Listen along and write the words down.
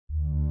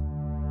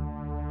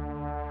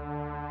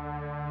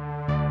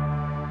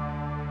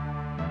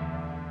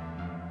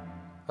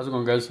How's it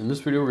going, guys? In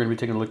this video we're going to be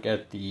taking a look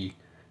at the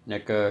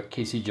NECA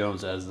Casey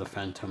Jones as the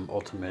Phantom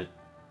Ultimate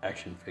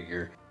action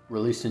figure.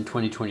 Released in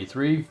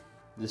 2023,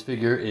 this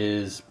figure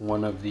is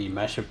one of the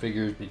mashup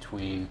figures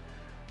between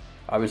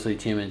obviously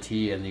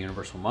TMNT and the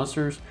Universal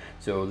Monsters.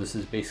 So this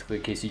is basically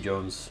Casey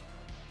Jones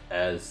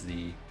as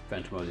the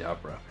Phantom of the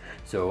Opera.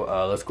 So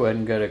let's go ahead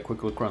and get a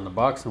quick look around the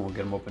box and we'll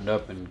get them opened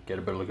up and get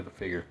a better look at the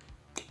figure.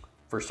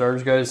 For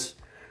starters, guys,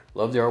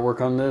 love the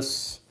artwork on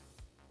this.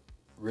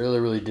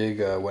 Really dig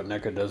what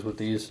NECA does with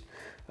these.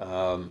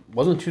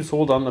 Wasn't too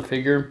sold on the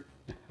figure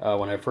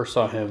when I first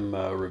saw him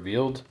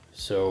revealed.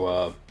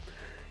 So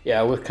yeah,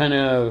 I was kind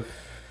of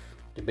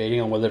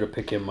debating on whether to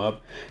pick him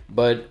up.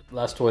 But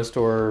last toy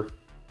store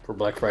for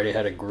Black Friday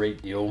had a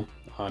great deal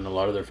on a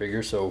lot of their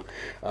figures. So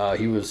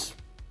he was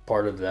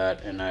part of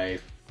that and I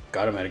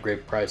got him at a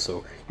great price.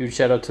 So huge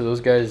shout out to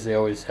those guys. They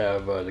always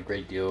have the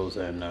great deals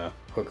and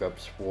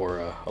hookups for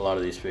a lot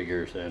of these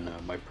figures and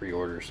my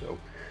pre-order. So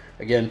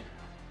again,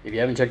 if you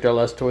haven't checked out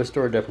last toy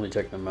store, definitely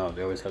check them out.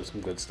 They always have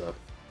some good stuff.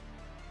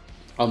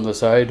 On the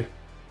side,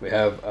 we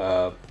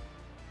have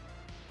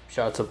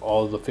shots of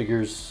all of the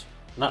figures.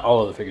 Not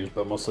all of the figures,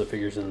 but most of the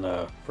figures in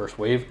the first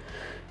wave.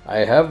 I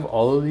have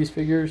all of these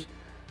figures.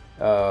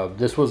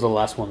 This was the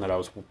last one that I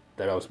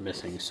was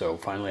missing. So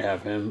finally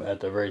have him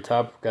at the very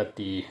top. Got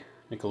the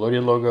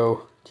Nickelodeon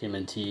logo,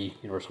 TMNT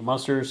Universal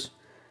Monsters,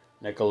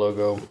 NECA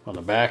logo on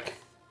the back.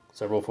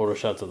 Several photo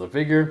shots of the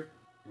figure.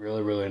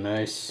 Really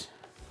nice.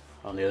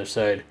 On the other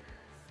side,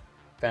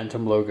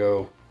 Phantom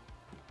logo,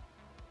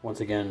 once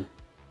again,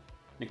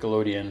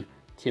 Nickelodeon,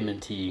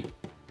 TMNT,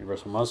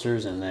 Universal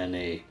Monsters, and then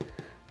a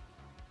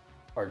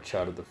art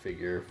shot of the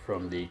figure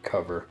from the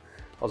cover.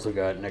 Also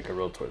got NECA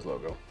Real Toys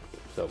logo.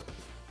 So,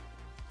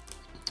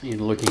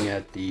 even looking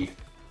at the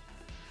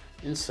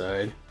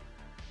inside,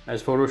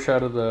 nice photo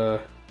shot of the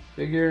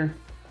figure,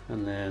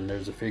 and then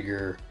there's a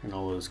figure in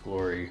all its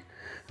glory.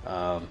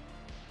 Got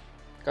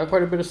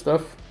quite a bit of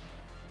stuff.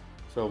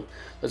 So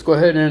let's go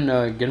ahead and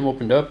get them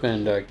opened up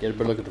and get a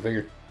better look at the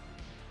figure.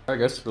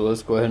 Alright guys, so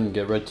let's go ahead and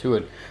get right to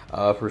it.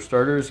 For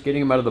starters,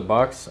 getting him out of the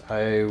box,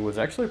 I was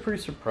actually pretty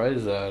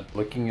surprised at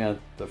looking at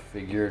the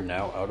figure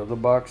now out of the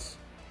box.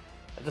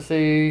 I have to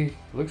say,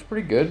 it looks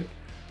pretty good.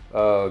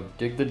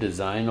 Dig the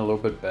design a little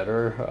bit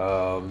better.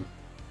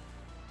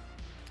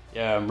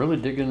 Yeah, I'm really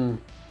digging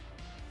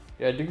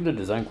the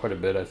design quite a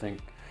bit, I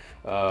think.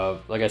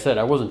 Like I said,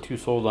 I wasn't too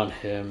sold on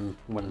him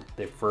when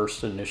they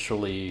first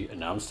initially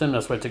announced him.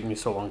 That's why it took me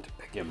so long to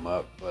pick him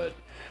up. But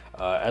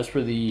as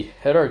for the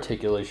head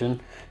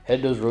articulation,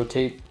 head does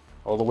rotate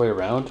all the way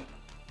around.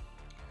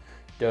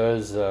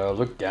 Does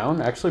look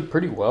down actually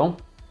pretty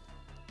well.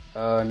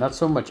 Not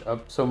so much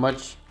up so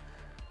much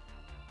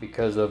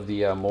because of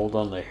the mold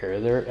on the hair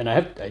there. And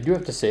I do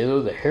have to say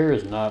though, the hair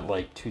is not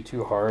like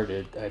too hard.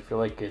 I feel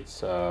like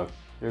it's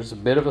there's a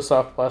bit of a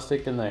soft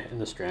plastic in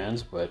the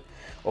strands, but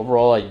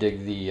overall I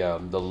dig the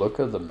look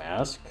of the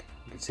mask.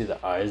 You can see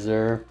the eyes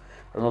there.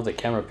 I don't know if the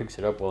camera picks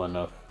it up well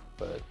enough,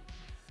 but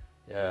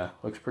yeah,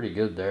 looks pretty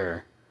good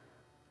there.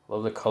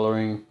 Love the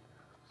coloring.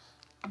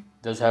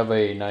 Does have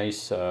a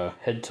nice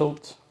head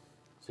tilt,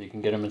 so you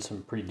can get him in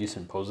some pretty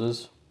decent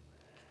poses.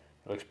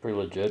 It looks pretty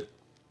legit.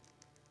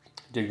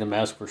 Dig the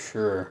mask for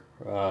sure.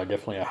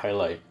 Definitely a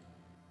highlight.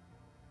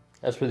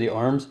 As for the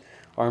arms,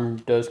 arm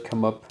does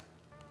come up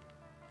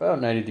about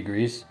 90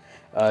 degrees.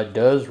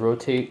 Does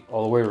rotate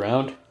all the way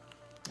around,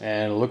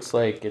 and it looks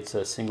like it's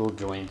a single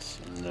joint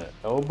in the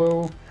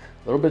elbow.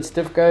 A little bit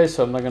stiff, guys,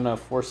 so I'm not gonna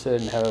force it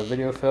and have a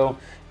video fail.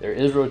 There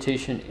is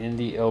rotation in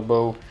the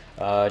elbow.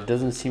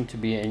 Doesn't seem to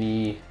be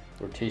any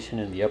rotation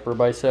in the upper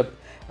bicep.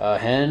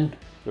 The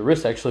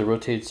wrist actually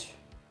rotates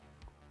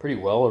pretty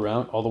well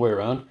around, all the way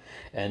around,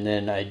 and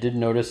then I did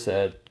notice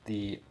that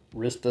the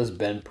wrist does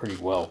bend pretty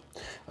well.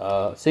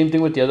 Same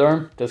thing with the other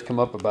arm. Does come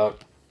up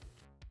about.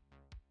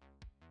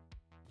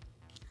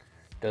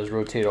 Does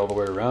rotate all the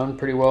way around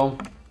pretty well.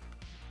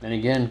 And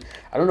again,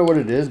 I don't know what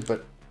it is,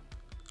 but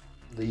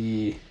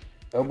the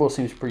elbow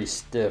seems pretty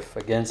stiff.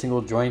 Again,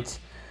 single joints.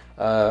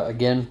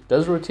 Again,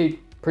 does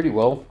rotate pretty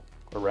well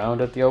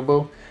around at the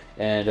elbow.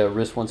 And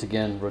wrist once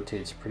again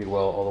rotates pretty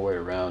well all the way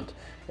around.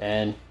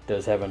 And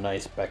does have a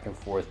nice back and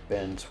forth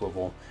bend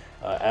swivel.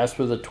 As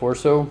for the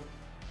torso,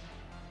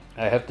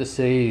 I have to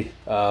say,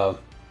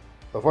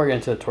 before I get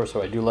into the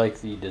torso, I do like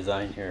the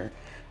design here.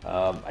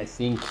 I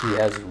think he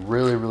has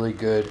really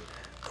good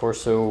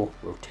torso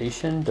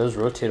rotation. Does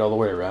rotate all the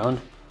way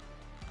around.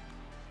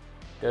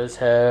 Does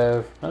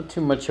have not too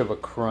much of a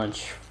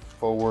crunch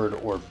forward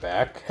or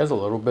back. Has a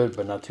little bit,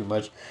 but not too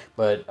much.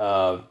 But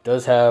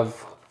does have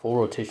full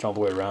rotation all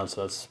the way around,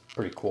 so that's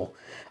pretty cool.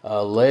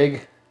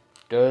 Leg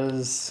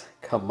does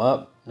come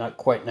up, not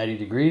quite 90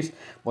 degrees.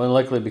 More than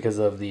likely because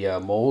of the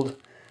mold.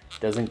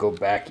 Doesn't go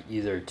back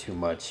either too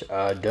much.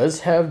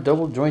 Does have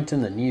double joint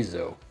in the knees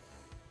though,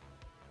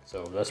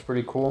 so that's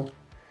pretty cool.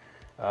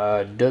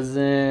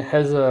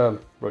 Has a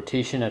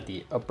rotation at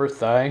the upper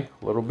thigh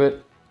a little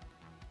bit.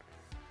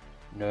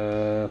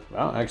 No,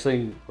 well,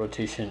 actually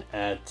rotation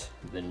at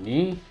the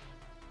knee.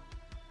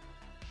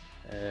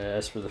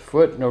 As for the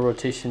foot, no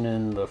rotation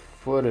in the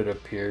foot, it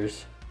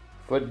appears.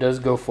 Foot does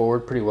go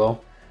forward pretty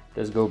well.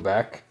 Does go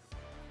back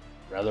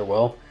rather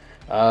well.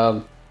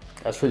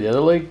 As for the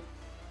other leg,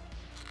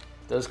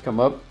 does come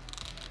up.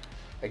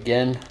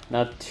 Again,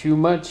 not too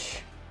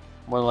much.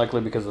 More than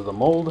likely because of the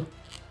mold.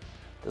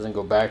 Doesn't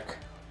go back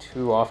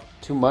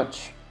too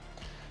much.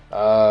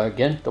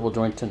 Again, double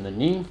joint in the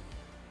knee.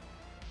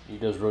 He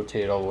does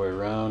rotate all the way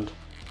around.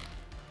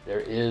 There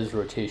is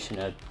rotation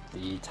at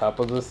the top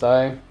of the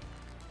thigh.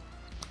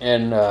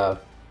 And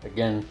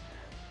again,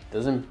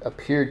 doesn't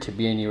appear to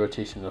be any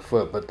rotation in the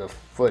foot, but the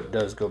foot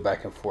does go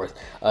back and forth.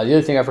 The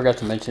other thing I forgot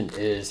to mention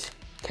is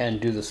can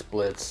do the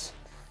splits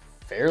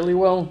fairly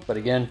well, but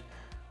again,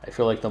 I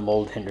feel like the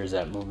mold hinders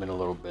that movement a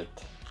little bit.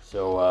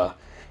 So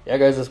yeah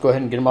guys, let's go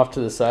ahead and get him off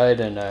to the side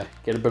and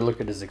get a better look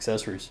at his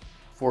accessories.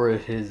 For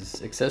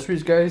his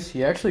accessories, guys,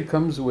 he actually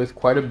comes with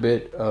quite a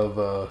bit of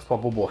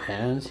swappable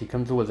hands. He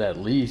comes with at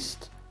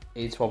least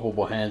 8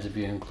 swappable hands if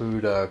you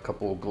include a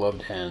couple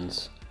gloved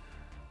hands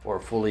or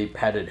fully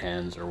padded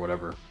hands or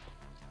whatever.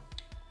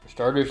 For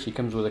starters, he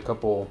comes with a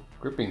couple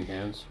gripping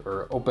hands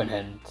or open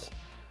hands.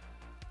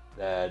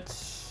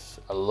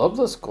 I love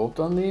the sculpt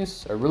on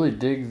these. I really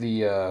dig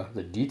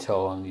the detail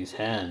on these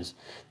hands.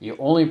 The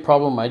only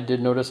problem I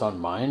did notice on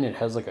mine, it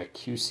has like a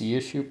QC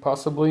issue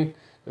possibly.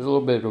 There's a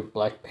little bit of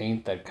black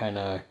paint that kind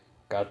of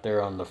got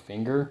there on the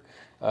finger.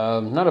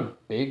 Not a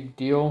big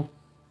deal,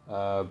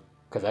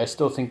 because I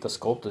still think the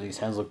sculpt of these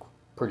hands look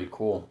pretty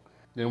cool.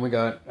 Then we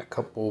got a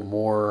couple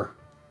more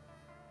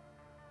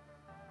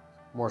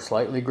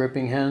slightly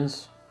gripping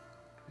hands.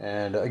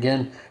 And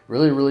again,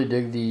 really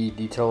dig the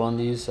detail on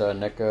these.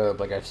 NECA,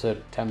 like I've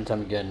said time and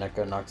time again,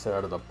 NECA knocks it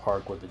out of the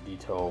park with the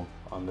detail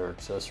on their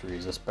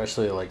accessories,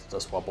 especially like the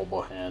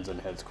swappable hands and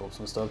head sculpts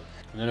and stuff.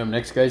 And then up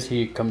next, guys,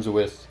 he comes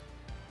with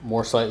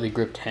more slightly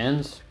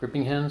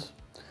gripping hands.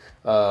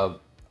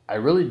 I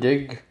really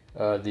dig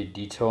the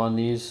detail on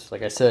these.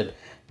 Like I said,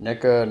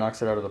 NECA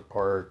knocks it out of the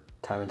park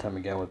time and time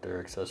again with their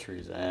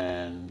accessories,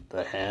 and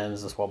the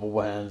hands, the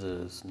swappable hands,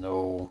 is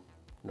no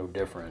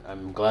different.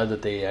 I'm glad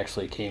that they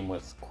actually came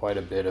with quite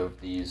a bit of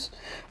these.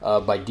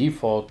 By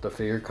default, the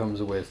figure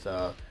comes with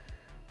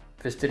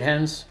fisted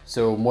hands,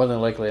 so more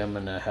than likely I'm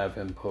gonna have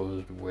him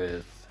posed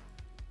with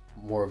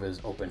more of his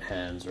open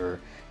hands, or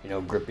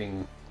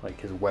gripping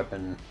like his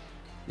weapon.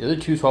 The other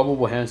 2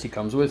 swappable hands he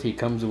comes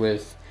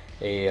with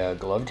a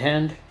gloved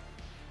hand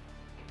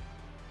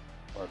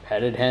or a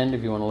padded hand,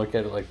 if you want to look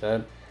at it like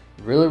that.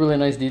 Really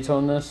nice detail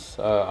on this.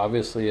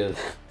 Obviously a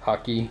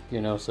hockey,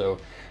 so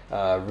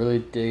really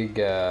dig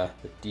the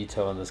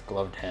detail on this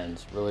gloved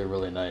hands.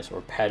 Really nice,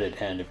 or padded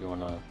hand if you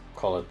want to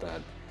call it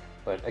that.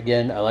 But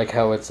again, I like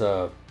how it's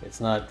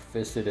not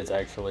fisted, it's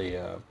actually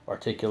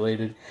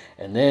articulated.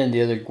 And then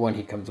the other one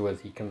he comes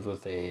with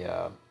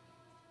a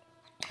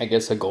I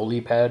guess a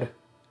goalie pad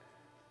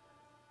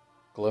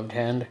gloved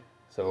hand.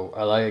 So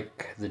I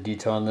like the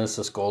detail on this.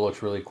 The skull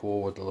looks really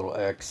cool with the little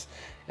X.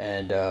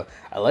 And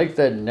I like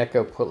that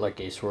NECA put like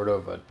a sort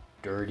of a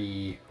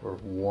dirty or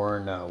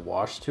worn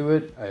wash to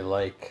it. I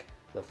like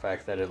the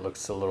fact that it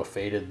looks a little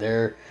faded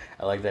there.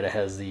 I like that it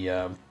has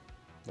the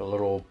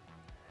little,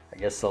 I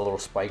guess the little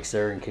spikes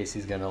there in case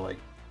he's gonna like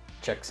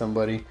check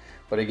somebody.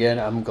 But again,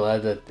 I'm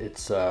glad that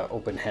it's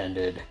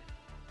open-handed.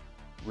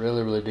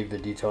 Really dig the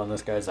detail on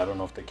this, guys. I don't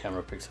know if the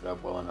camera picks it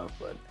up well enough,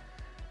 but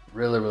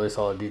really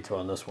solid detail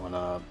on this one.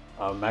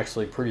 I'm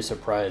actually pretty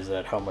surprised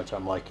at how much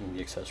I'm liking the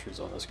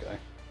accessories on this guy.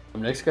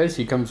 Next, guys,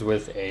 he comes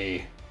with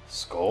a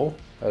skull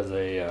as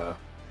a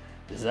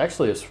this is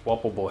actually a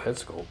swappable head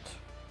sculpt.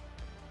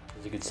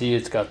 As you can see,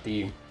 it's got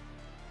the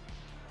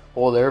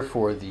hole there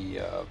for the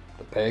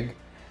peg,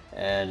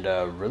 and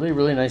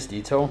really nice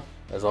detail.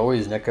 As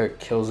always, NECA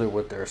kills it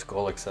with their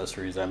skull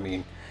accessories. I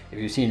mean, if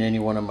you've seen any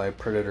one of my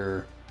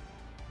Predator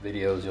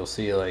videos, you'll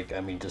see, like,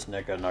 I mean, just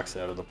NECA knocks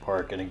it out of the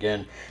park. And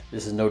again,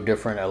 this is no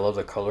different. I love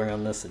the coloring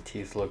on this. The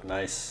teeth look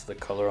nice. The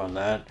color on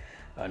that,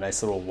 a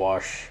nice little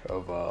wash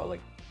of like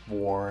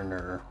worn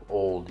or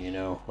old,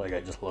 like,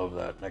 I just love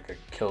that. NECA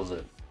kills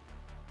it.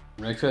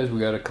 Next, guys, we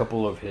got a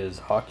couple of his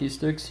hockey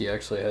sticks. He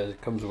actually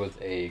comes with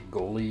a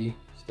goalie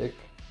stick.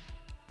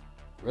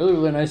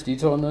 Really nice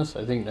detail on this.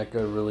 I think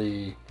NECA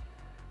really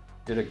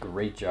did a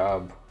great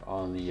job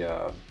on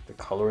the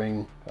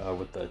coloring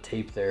with the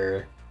tape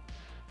there,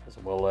 as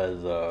well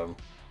as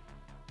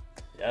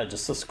yeah,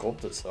 just the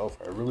sculpt itself.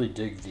 I really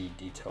dig the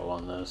detail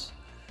on this.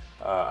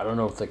 I don't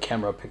know if the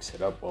camera picks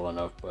it up well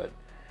enough, but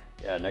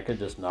yeah, NECA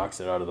just knocks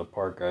it out of the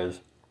park, guys.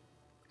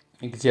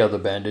 You can see how the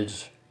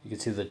bandage, you can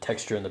see the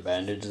texture in the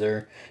bandage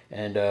there,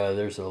 and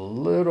there's a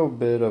little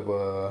bit of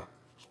a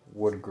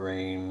wood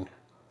grain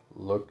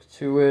look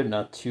to it,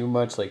 not too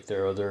much like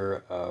their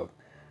other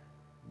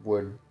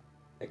wood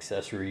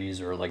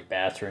accessories or like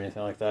bats or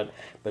anything like that,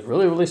 but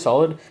really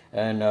solid.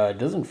 And it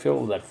doesn't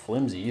feel that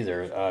flimsy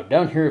either.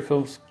 Down here it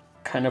feels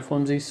kind of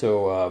flimsy,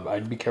 so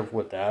I'd be careful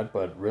with that,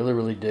 but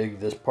really dig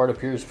this part up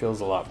here.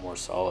 Feels a lot more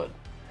solid.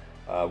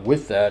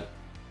 With that,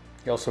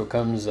 he also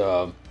comes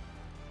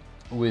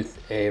with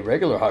a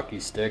regular hockey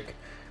stick,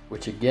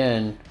 which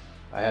again,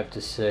 I have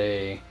to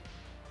say,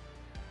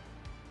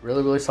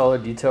 Really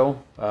solid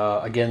detail.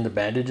 Again, the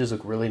bandages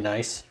look really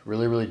nice.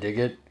 Really dig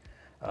it.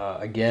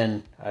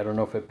 Again, I don't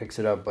know if it picks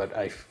it up, but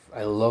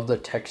I love the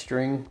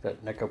texturing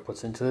that NECA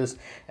puts into this.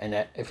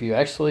 And if you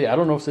actually, I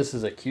don't know if this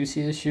is a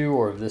QC issue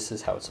or if this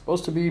is how it's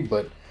supposed to be,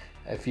 but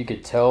if you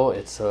could tell,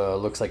 it's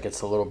looks like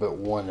it's a little bit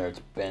worn there. It's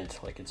bent,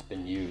 like it's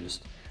been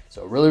used.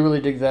 So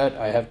really dig that.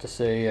 I have to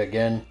say,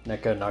 again,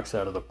 NECA knocks it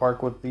out of the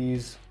park with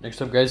these. Next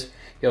up, guys,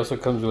 he also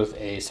comes with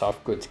a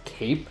soft goods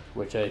cape,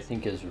 which I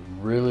think is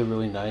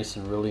really nice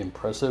and really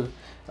impressive.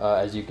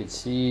 As you can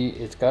see,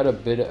 it's got a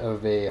bit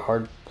of a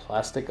hard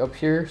plastic up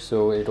here,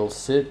 so it'll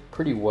sit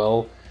pretty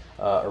well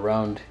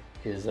around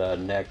his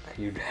neck.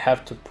 You'd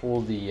have to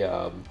pull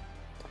the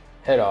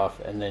head off,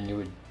 and then you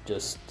would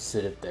just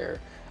sit it there.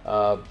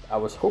 I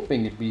was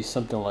hoping it'd be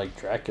something like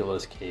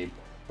Dracula's cape,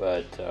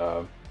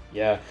 but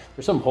yeah,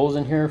 there's some holes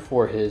in here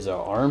for his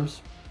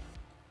arms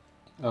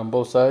on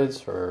both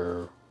sides,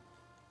 or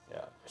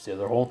yeah, there's the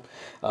other hole.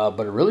 But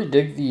I really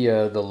dig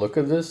the look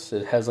of this.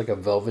 It has like a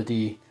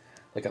velvety,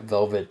 like a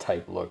velvet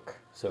type look.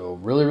 So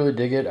really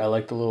dig it. I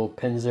like the little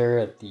pins there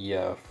at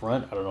the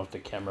front. I don't know if the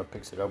camera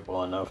picks it up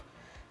well enough,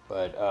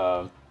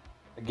 but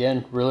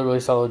again, really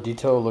solid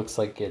detail. Looks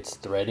like it's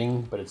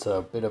threading, but it's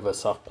a bit of a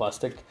soft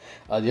plastic.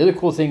 The other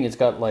cool thing, it's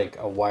got like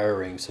a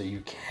wiring, so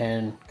you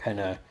can kind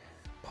of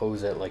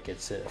pose it like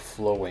it's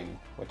flowing,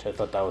 which I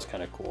thought that was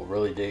kind of cool.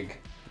 Really dig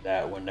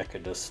that when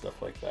NECA does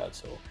stuff like that.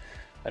 So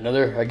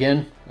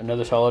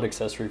another solid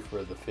accessory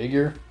for the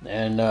figure,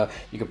 and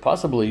you could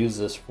possibly use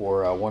this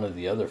for one of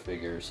the other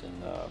figures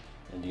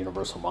in the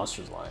Universal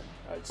Monsters line,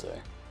 I'd say.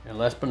 And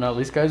last but not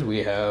least, guys, we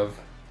have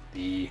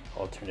the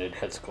alternate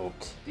head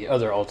sculpt, the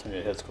other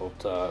alternate head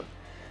sculpt.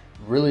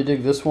 Really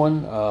dig this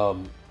one.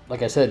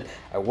 Like I said,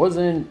 I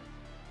wasn't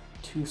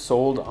too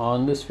sold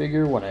on this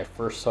figure when I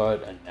first saw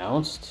it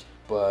announced,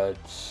 but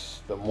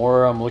the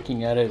more I'm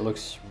looking at it, it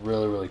looks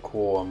really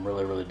cool. I'm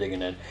really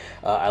digging it.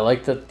 I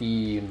like that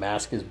the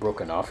mask is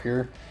broken off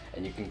here,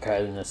 and you can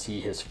kind of see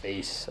his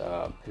face,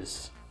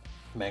 his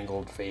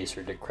mangled face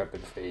or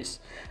decrepit face.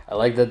 I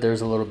like that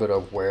there's a little bit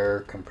of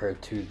wear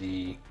compared to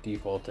the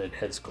defaulted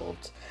head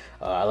sculpt.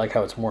 I like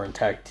how it's more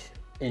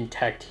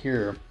intact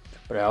here,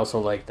 but I also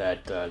like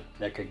that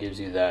NECA gives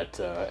you that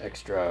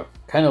extra,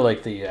 kind of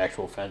like the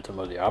actual Phantom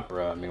of the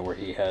Opera. I mean, where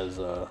he has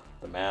the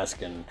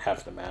mask and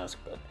half the mask.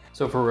 But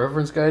so for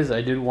reference, guys,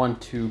 I did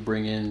want to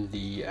bring in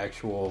the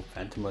actual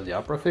Phantom of the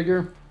Opera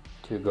figure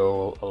to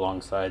go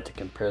alongside to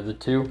compare the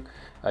two,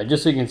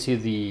 just so you can see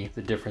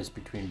the difference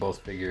between both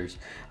figures.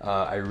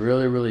 I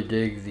really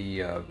dig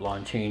the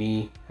Lon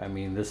Chaney. I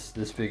mean,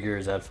 this figure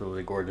is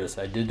absolutely gorgeous.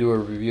 I did do a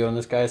review on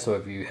this guy, so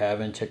if you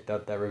haven't checked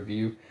out that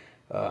review,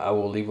 I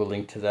will leave a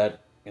link to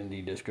that in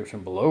the description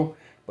below.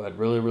 But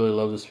really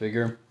love this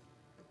figure.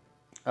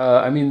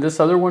 I mean, this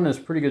other one is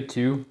pretty good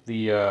too,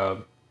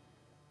 the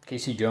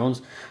Casey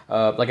Jones.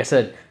 Like I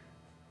said,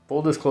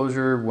 full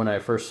disclosure, when I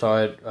first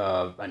saw it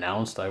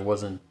announced, I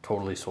wasn't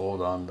totally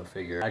sold on the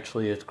figure.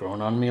 Actually, it's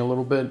grown on me a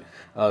little bit.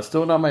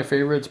 Still not my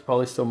favorite. It's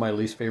probably still my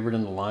least favorite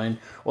in the line.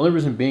 Only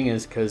reason being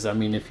is because, I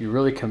mean, if you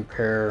really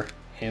compare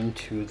him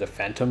to the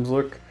Phantom's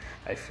look,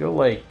 I feel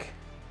like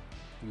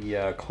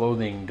the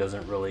clothing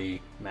doesn't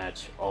really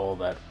match all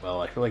that well.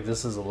 I feel like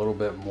this is a little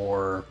bit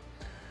more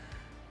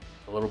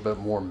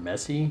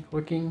messy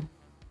looking.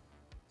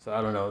 So I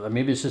don't know,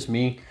 maybe it's just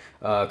me.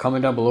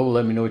 Comment down below,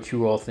 let me know what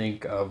you all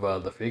think of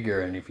the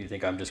figure, and if you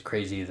think I'm just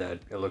crazy that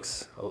it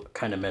looks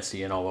kind of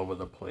messy and all over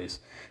the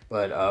place.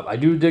 But I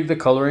do dig the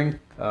coloring.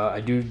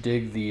 I do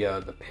dig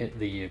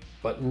the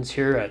buttons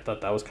here. I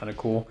thought that was kind of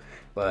cool.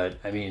 But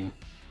I mean,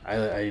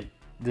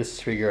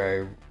 this figure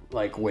I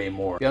like way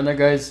more. Beyond that,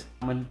 guys,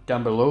 comment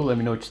down below, let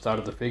me know what you thought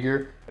of the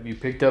figure. Have you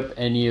picked up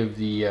any of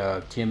the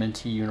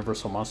TMNT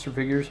Universal Monster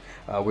figures?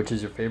 Which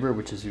is your favorite?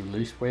 Which is your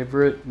least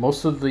favorite?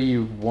 Most of the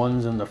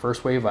ones in the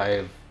first wave I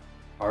have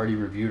already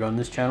reviewed on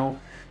this channel,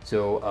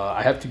 so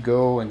I have to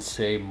go and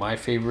say my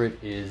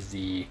favorite is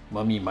the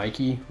Mummy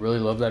Mikey. Really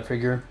love that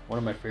figure, one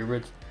of my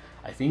favorites.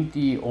 I think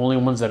the only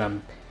ones that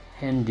I'm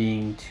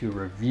pending to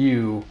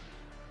review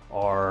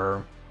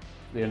are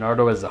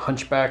Leonardo as the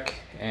Hunchback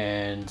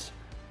and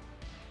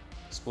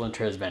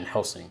Splinter as Van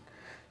Helsing.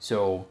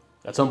 So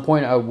at some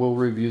point I will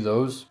review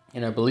those,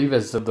 and I believe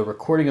as of the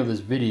recording of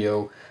this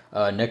video,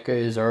 NECA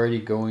is already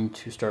going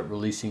to start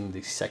releasing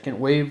the second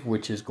wave,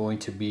 which is going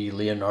to be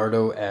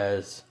Leonardo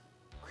as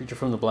Creature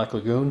from the Black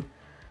Lagoon.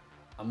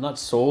 I'm not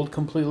sold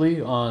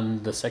completely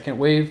on the second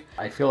wave.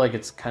 I feel like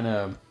it's kind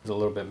of a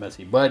little bit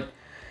messy, but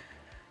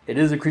it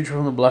is a Creature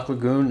from the Black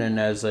Lagoon, and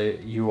as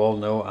you all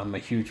know, I'm a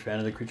huge fan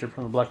of the Creature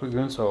from the Black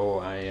Lagoon, so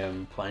I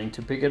am planning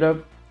to pick it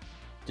up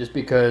just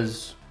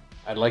because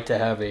I'd like to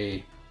have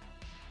a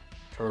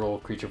turtle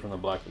Creature from the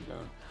Black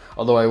Lagoon.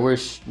 Although I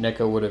wish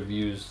NECA would have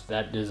used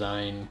that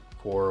design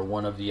for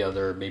one of the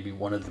other, maybe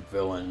one of the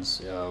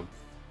villains of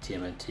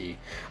TMNT.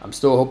 I'm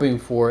still hoping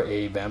for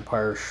a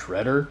Vampire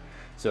Shredder.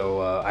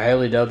 So I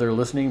highly doubt they're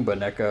listening, but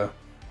NECA,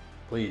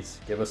 please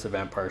give us a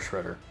Vampire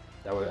Shredder.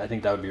 I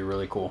think that would be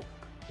really cool.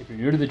 If you're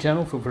new to the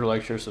channel, feel free to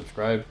like, share,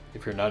 subscribe.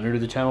 If you're not new to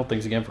the channel,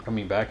 thanks again for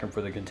coming back and for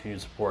the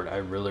continued support. I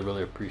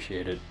really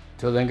appreciate it.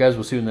 Until then, guys,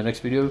 we'll see you in the next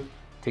video.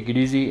 Take it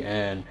easy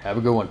and have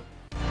a good one.